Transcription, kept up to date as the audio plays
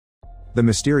The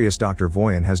mysterious Dr.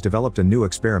 Voyan has developed a new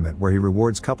experiment where he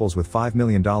rewards couples with $5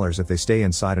 million if they stay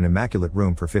inside an immaculate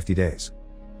room for 50 days.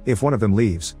 If one of them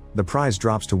leaves, the prize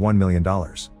drops to $1 million.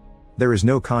 There is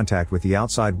no contact with the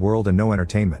outside world and no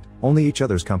entertainment, only each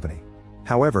other's company.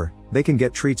 However, they can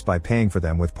get treats by paying for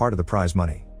them with part of the prize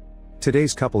money.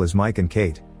 Today's couple is Mike and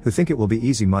Kate, who think it will be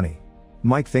easy money.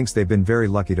 Mike thinks they've been very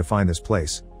lucky to find this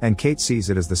place, and Kate sees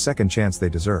it as the second chance they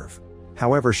deserve.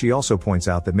 However, she also points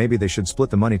out that maybe they should split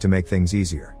the money to make things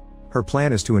easier. Her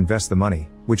plan is to invest the money,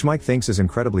 which Mike thinks is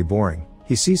incredibly boring.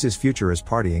 He sees his future as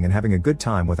partying and having a good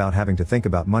time without having to think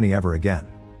about money ever again.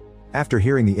 After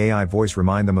hearing the AI voice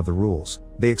remind them of the rules,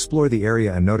 they explore the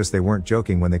area and notice they weren't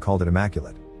joking when they called it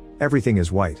immaculate. Everything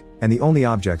is white, and the only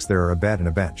objects there are a bed and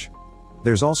a bench.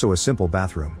 There's also a simple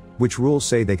bathroom, which rules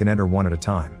say they can enter one at a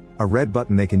time, a red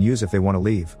button they can use if they want to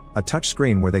leave, a touch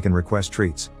screen where they can request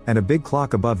treats, and a big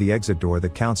clock above the exit door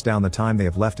that counts down the time they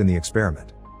have left in the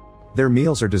experiment. Their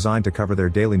meals are designed to cover their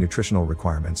daily nutritional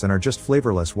requirements and are just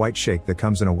flavorless white shake that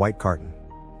comes in a white carton.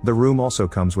 The room also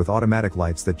comes with automatic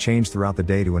lights that change throughout the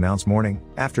day to announce morning,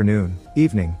 afternoon,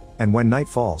 evening, and when night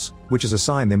falls, which is a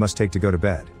sign they must take to go to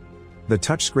bed. The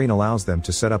touch screen allows them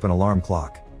to set up an alarm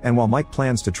clock, and while Mike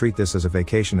plans to treat this as a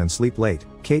vacation and sleep late,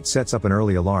 Kate sets up an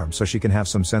early alarm so she can have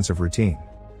some sense of routine.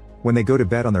 When they go to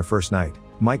bed on their first night,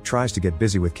 Mike tries to get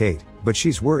busy with Kate, but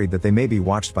she's worried that they may be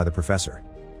watched by the professor.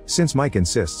 Since Mike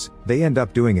insists, they end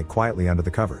up doing it quietly under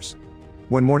the covers.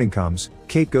 When morning comes,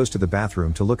 Kate goes to the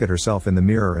bathroom to look at herself in the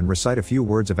mirror and recite a few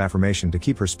words of affirmation to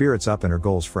keep her spirits up and her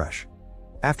goals fresh.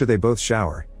 After they both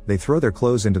shower, they throw their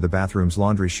clothes into the bathroom's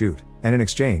laundry chute, and in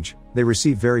exchange, they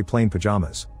receive very plain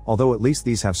pajamas, although at least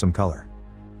these have some color.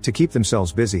 To keep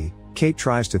themselves busy, Kate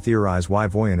tries to theorize why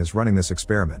Voyan is running this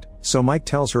experiment, so Mike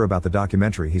tells her about the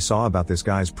documentary he saw about this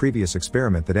guy's previous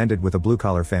experiment that ended with a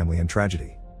blue-collar family and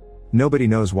tragedy. Nobody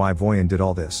knows why Voyan did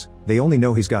all this, they only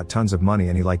know he's got tons of money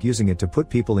and he likes using it to put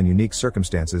people in unique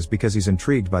circumstances because he's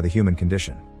intrigued by the human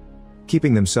condition.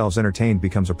 Keeping themselves entertained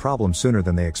becomes a problem sooner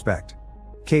than they expect.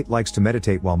 Kate likes to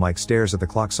meditate while Mike stares at the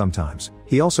clock sometimes.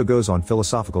 He also goes on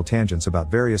philosophical tangents about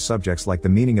various subjects like the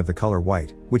meaning of the color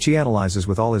white, which he analyzes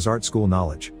with all his art school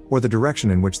knowledge, or the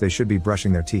direction in which they should be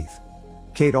brushing their teeth.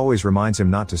 Kate always reminds him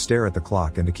not to stare at the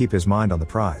clock and to keep his mind on the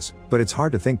prize, but it's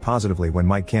hard to think positively when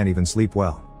Mike can't even sleep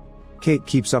well. Kate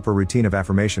keeps up her routine of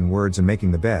affirmation words and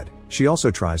making the bed. She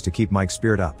also tries to keep Mike's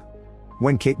spirit up.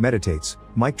 When Kate meditates,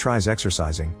 Mike tries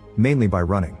exercising, mainly by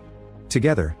running.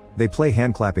 Together, they play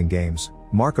hand-clapping games,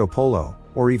 Marco Polo,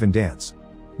 or even dance.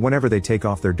 Whenever they take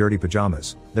off their dirty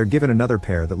pajamas, they're given another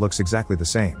pair that looks exactly the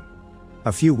same.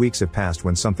 A few weeks have passed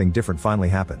when something different finally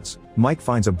happens. Mike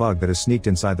finds a bug that has sneaked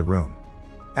inside the room.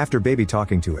 After baby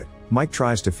talking to it, Mike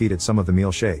tries to feed it some of the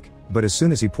meal shake, but as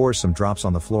soon as he pours some drops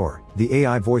on the floor, the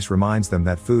AI voice reminds them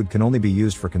that food can only be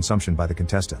used for consumption by the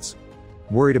contestants.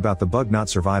 Worried about the bug not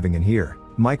surviving in here,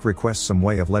 Mike requests some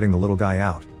way of letting the little guy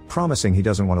out, promising he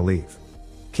doesn't want to leave.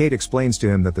 Kate explains to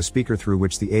him that the speaker through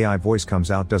which the AI voice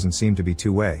comes out doesn't seem to be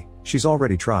two-way. She's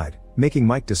already tried, making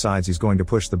Mike decides he's going to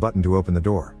push the button to open the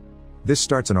door. This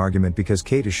starts an argument because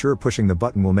Kate is sure pushing the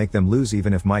button will make them lose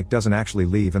even if Mike doesn't actually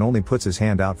leave and only puts his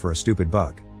hand out for a stupid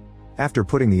bug. After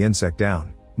putting the insect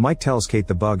down, Mike tells Kate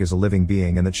the bug is a living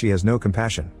being and that she has no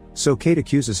compassion, so Kate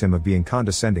accuses him of being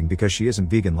condescending because she isn't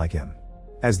vegan like him.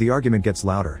 As the argument gets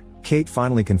louder, Kate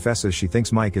finally confesses she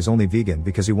thinks Mike is only vegan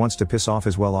because he wants to piss off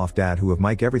his well-off dad who gave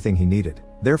Mike everything he needed,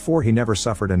 therefore he never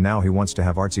suffered and now he wants to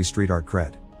have artsy street art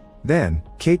cred. Then,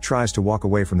 Kate tries to walk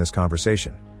away from this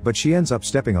conversation, but she ends up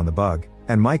stepping on the bug,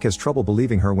 and Mike has trouble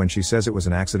believing her when she says it was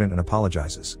an accident and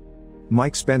apologizes.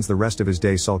 Mike spends the rest of his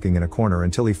day sulking in a corner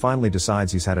until he finally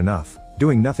decides he's had enough.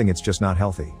 Doing nothing, it's just not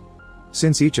healthy.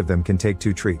 Since each of them can take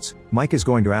 2 treats, Mike is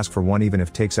going to ask for one even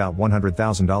if takes out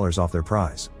 $100,000 off their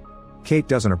prize. Kate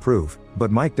doesn't approve,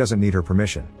 but Mike doesn't need her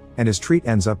permission, and his treat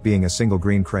ends up being a single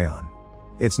green crayon.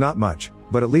 It's not much,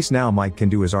 but at least now Mike can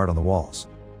do his art on the walls.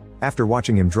 After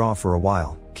watching him draw for a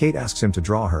while, Kate asks him to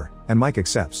draw her, and Mike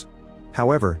accepts.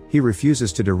 However, he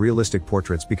refuses to do realistic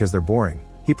portraits because they're boring.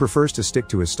 He prefers to stick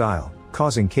to his style,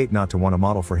 causing Kate not to want to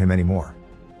model for him anymore.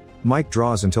 Mike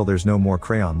draws until there's no more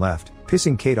crayon left,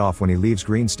 pissing Kate off when he leaves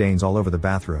green stains all over the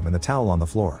bathroom and the towel on the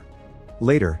floor.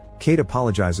 Later, Kate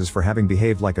apologizes for having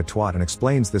behaved like a twat and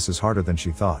explains this is harder than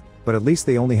she thought, but at least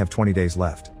they only have 20 days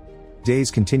left.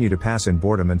 Days continue to pass in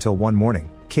boredom until one morning,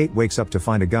 Kate wakes up to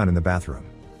find a gun in the bathroom.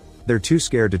 They're too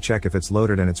scared to check if it's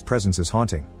loaded and its presence is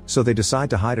haunting, so they decide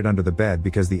to hide it under the bed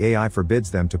because the AI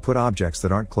forbids them to put objects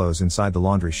that aren't clothes inside the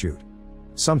laundry chute.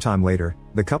 Sometime later,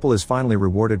 the couple is finally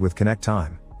rewarded with Connect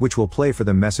Time, which will play for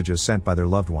them messages sent by their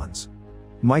loved ones.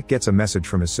 Mike gets a message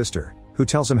from his sister, who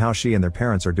tells him how she and their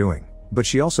parents are doing. but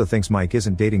she also thinks Mike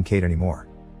isn't dating Kate anymore.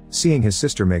 Seeing his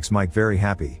sister makes Mike very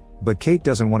happy, but Kate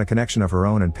doesn't want a connection of her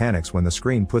own and panics when the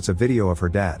screen puts a video of her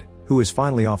dad, who is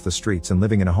finally off the streets and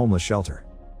living in a homeless shelter.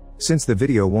 Since the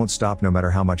video won't stop no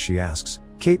matter how much she asks,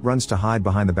 Kate runs to hide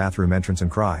behind the bathroom entrance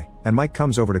and cry, and Mike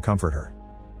comes over to comfort her.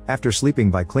 After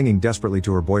sleeping by clinging desperately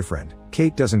to her boyfriend,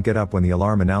 Kate doesn't get up when the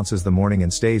alarm announces the morning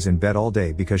and stays in bed all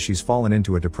day because she's fallen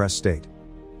into a depressed state.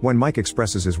 When Mike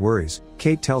expresses his worries,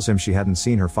 Kate tells him she hadn't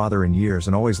seen her father in years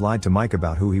and always lied to Mike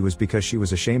about who he was because she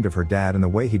was ashamed of her dad and the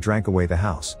way he drank away the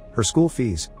house, her school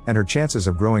fees, and her chances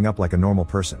of growing up like a normal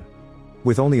person.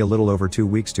 With only a little over 2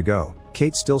 weeks to go,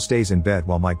 Kate still stays in bed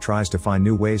while Mike tries to find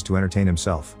new ways to entertain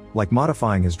himself, like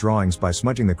modifying his drawings by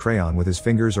smudging the crayon with his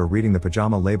fingers or reading the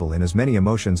pajama label in as many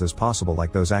emotions as possible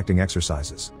like those acting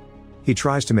exercises. He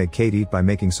tries to make Kate eat by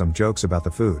making some jokes about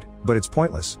the food, but it's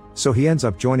pointless, so he ends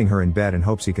up joining her in bed and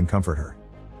hopes he can comfort her.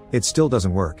 It still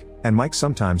doesn't work, and Mike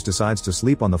sometimes decides to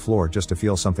sleep on the floor just to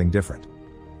feel something different.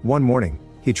 One morning,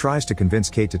 he tries to convince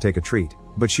Kate to take a treat,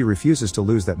 but she refuses to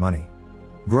lose that money.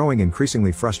 Growing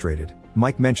increasingly frustrated,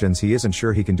 Mike mentions he isn't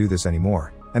sure he can do this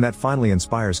anymore, and that finally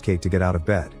inspires Kate to get out of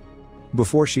bed.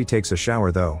 Before she takes a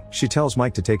shower though, she tells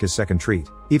Mike to take his second treat,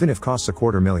 even if costs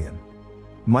 $250,000.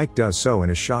 Mike does so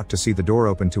and is shocked to see the door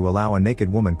open to allow a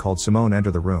naked woman called Simone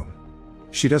enter the room.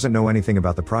 She doesn't know anything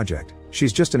about the project,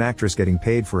 she's just an actress getting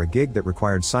paid for a gig that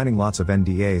required signing lots of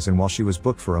NDAs, and while she was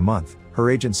booked for a month,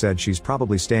 her agent said she's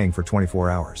probably staying for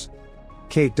 24 hours.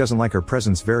 Kate doesn't like her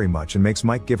presence very much and makes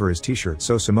Mike give her his t-shirt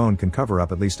so Simone can cover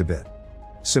up at least a bit.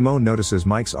 Simone notices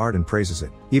Mike's art and praises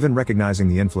it, even recognizing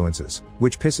the influences,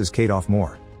 which pisses Kate off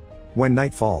more. When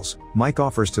night falls, Mike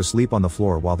offers to sleep on the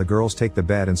floor while the girls take the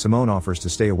bed and Simone offers to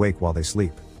stay awake while they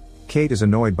sleep. Kate is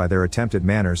annoyed by their attempted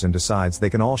manners and decides they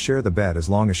can all share the bed as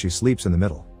long as she sleeps in the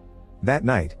middle. That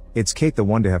night, it's Kate the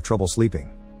one to have trouble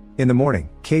sleeping. In the morning,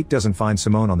 Kate doesn't find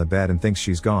Simone on the bed and thinks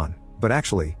she's gone, but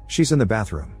actually, she's in the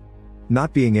bathroom.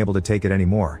 Not being able to take it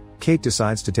anymore, Kate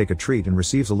decides to take a treat and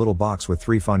receives a little box with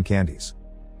 3 fun candies.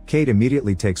 Kate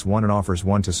immediately takes one and offers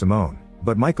one to Simone,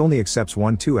 but Mike only accepts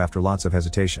one too after lots of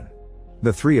hesitation.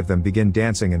 The 3 of them begin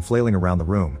dancing and flailing around the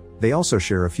room, they also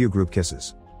share a few group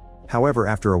kisses. However,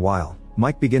 after a while,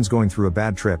 Mike begins going through a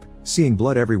bad trip, seeing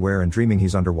blood everywhere and dreaming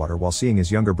he's underwater while seeing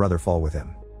his younger brother fall with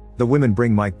him. The women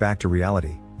bring Mike back to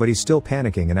reality, but he's still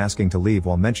panicking and asking to leave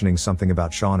while mentioning something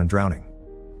about Sean and drowning.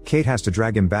 Kate has to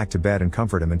drag him back to bed and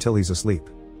comfort him until he's asleep.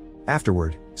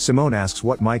 Afterward, Simone asks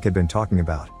what Mike had been talking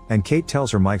about, and Kate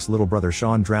tells her Mike's little brother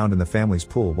Sean drowned in the family's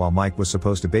pool while Mike was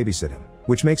supposed to babysit him,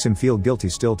 which makes him feel guilty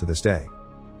still to this day.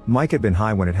 Mike had been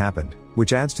high when it happened,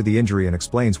 which adds to the injury and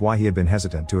explains why he had been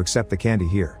hesitant to accept the candy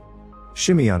here.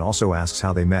 Shimeon also asks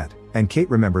how they met, and Kate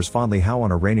remembers fondly how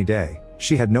on a rainy day,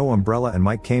 she had no umbrella and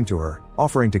Mike came to her,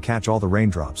 offering to catch all the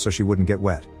raindrops so she wouldn't get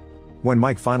wet. When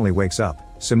Mike finally wakes up,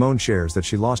 Simone shares that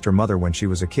she lost her mother when she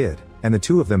was a kid, and the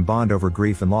two of them bond over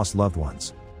grief and lost loved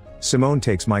ones. Simone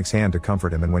takes Mike's hand to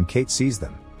comfort him, and when Kate sees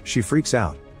them, she freaks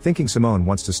out, thinking Simone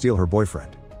wants to steal her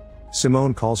boyfriend.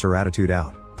 Simone calls her attitude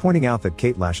out, pointing out that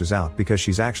Kate lashes out because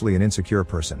she's actually an insecure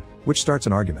person, which starts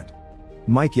an argument.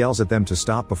 Mike yells at them to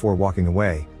stop before walking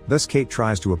away, thus Kate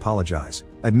tries to apologize,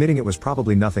 admitting it was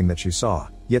probably nothing that she saw,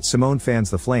 yet Simone fans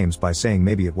the flames by saying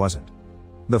maybe it wasn't.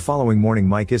 The following morning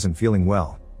Mike isn't feeling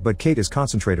well, but Kate is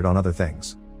concentrated on other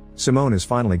things. Simone is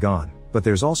finally gone, but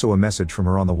there's also a message from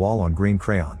her on the wall on green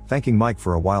crayon, thanking Mike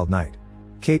for a wild night.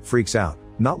 Kate freaks out,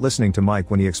 not listening to Mike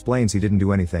when he explains he didn't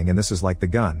do anything and this is like the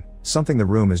gun, something the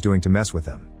room is doing to mess with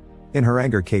them. In her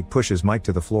anger, Kate pushes Mike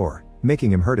to the floor,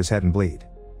 making him hurt his head and bleed.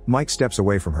 Mike steps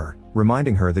away from her,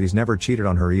 reminding her that he's never cheated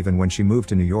on her even when she moved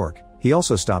to New York. He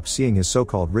also stopped seeing his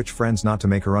so-called rich friends not to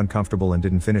make her uncomfortable and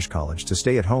didn't finish college to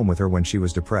stay at home with her when she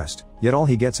was depressed, yet all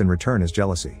he gets in return is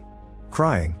jealousy.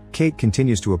 Crying, Kate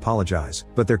continues to apologize,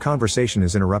 but their conversation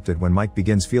is interrupted when Mike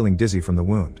begins feeling dizzy from the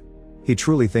wound. He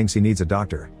truly thinks he needs a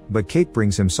doctor, but Kate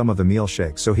brings him some of the meal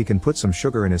shake so he can put some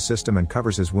sugar in his system and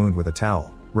covers his wound with a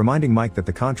towel, reminding Mike that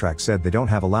the contract said they don't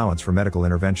have allowance for medical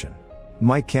intervention.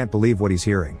 Mike can't believe what he's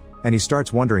hearing, and he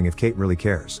starts wondering if Kate really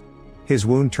cares. His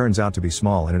wound turns out to be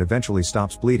small and it eventually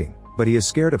stops bleeding, but he is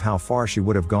scared of how far she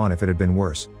would have gone if it had been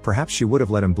worse. Perhaps she would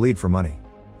have let him bleed for money.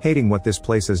 Hating what this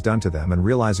place has done to them and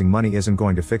realizing money isn't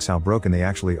going to fix how broken they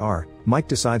actually are, Mike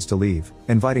decides to leave,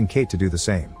 inviting Kate to do the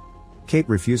same. Kate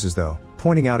refuses though,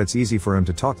 pointing out it's easy for him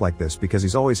to talk like this because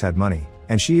he's always had money,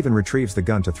 and she even retrieves the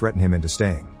gun to threaten him into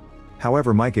staying.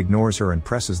 However, Mike ignores her and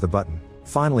presses the button,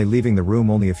 finally leaving the room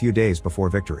only a few days before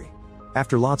victory.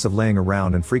 After lots of laying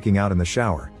around and freaking out in the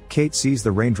shower, Kate sees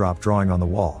the raindrop drawing on the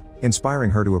wall,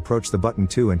 inspiring her to approach the button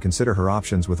too and consider her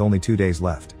options with only 2 days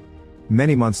left.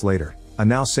 Many months later, A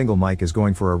now single Mike is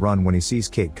going for a run when he sees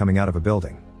Kate coming out of a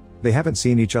building. They haven't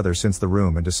seen each other since the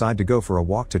room and decide to go for a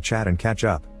walk to chat and catch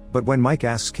up, but when Mike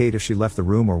asks Kate if she left the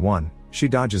room or won, she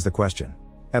dodges the question.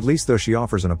 At least though she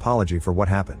offers an apology for what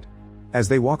happened. As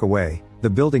they walk away, the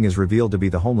building is revealed to be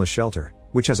the homeless shelter,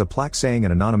 which has a plaque saying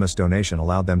an anonymous donation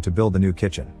allowed them to build the new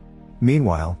kitchen.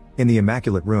 Meanwhile, in the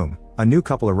immaculate room, a new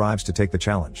couple arrives to take the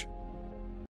challenge.